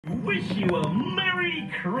wish you a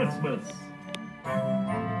Merry Christmas.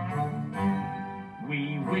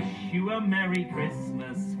 We wish you a Merry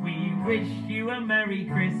Christmas. We wish you a Merry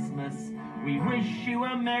Christmas. We wish you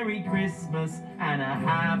a Merry Christmas and a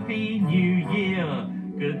Happy New Year.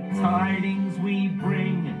 Good tidings we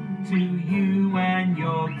bring to you and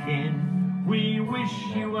your kin. We wish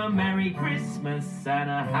you a Merry Christmas and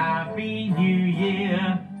a Happy New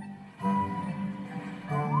Year.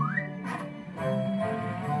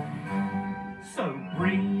 So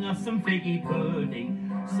bring us some figgy pudding.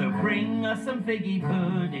 So bring us some figgy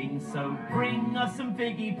pudding. So bring us some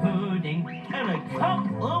figgy pudding and a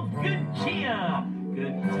cup of good cheer.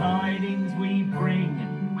 Good tidings we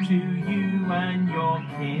bring to you and your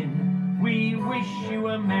kin. We wish you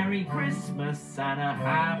a Merry Christmas and a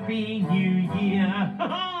Happy New Year.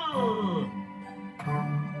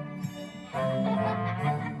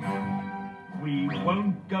 We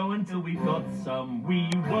won't go until we've got some. We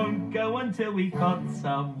won't go until we've got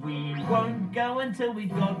some. We won't go until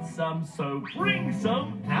we've got some. So bring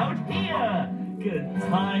some out here. Good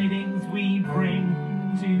tidings we bring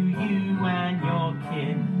to you and your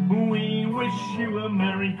kin. We wish you a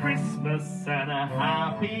Merry Christmas and a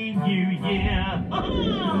Happy New Year.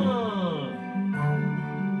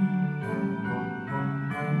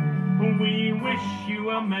 We wish you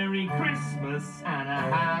a Merry Christmas and a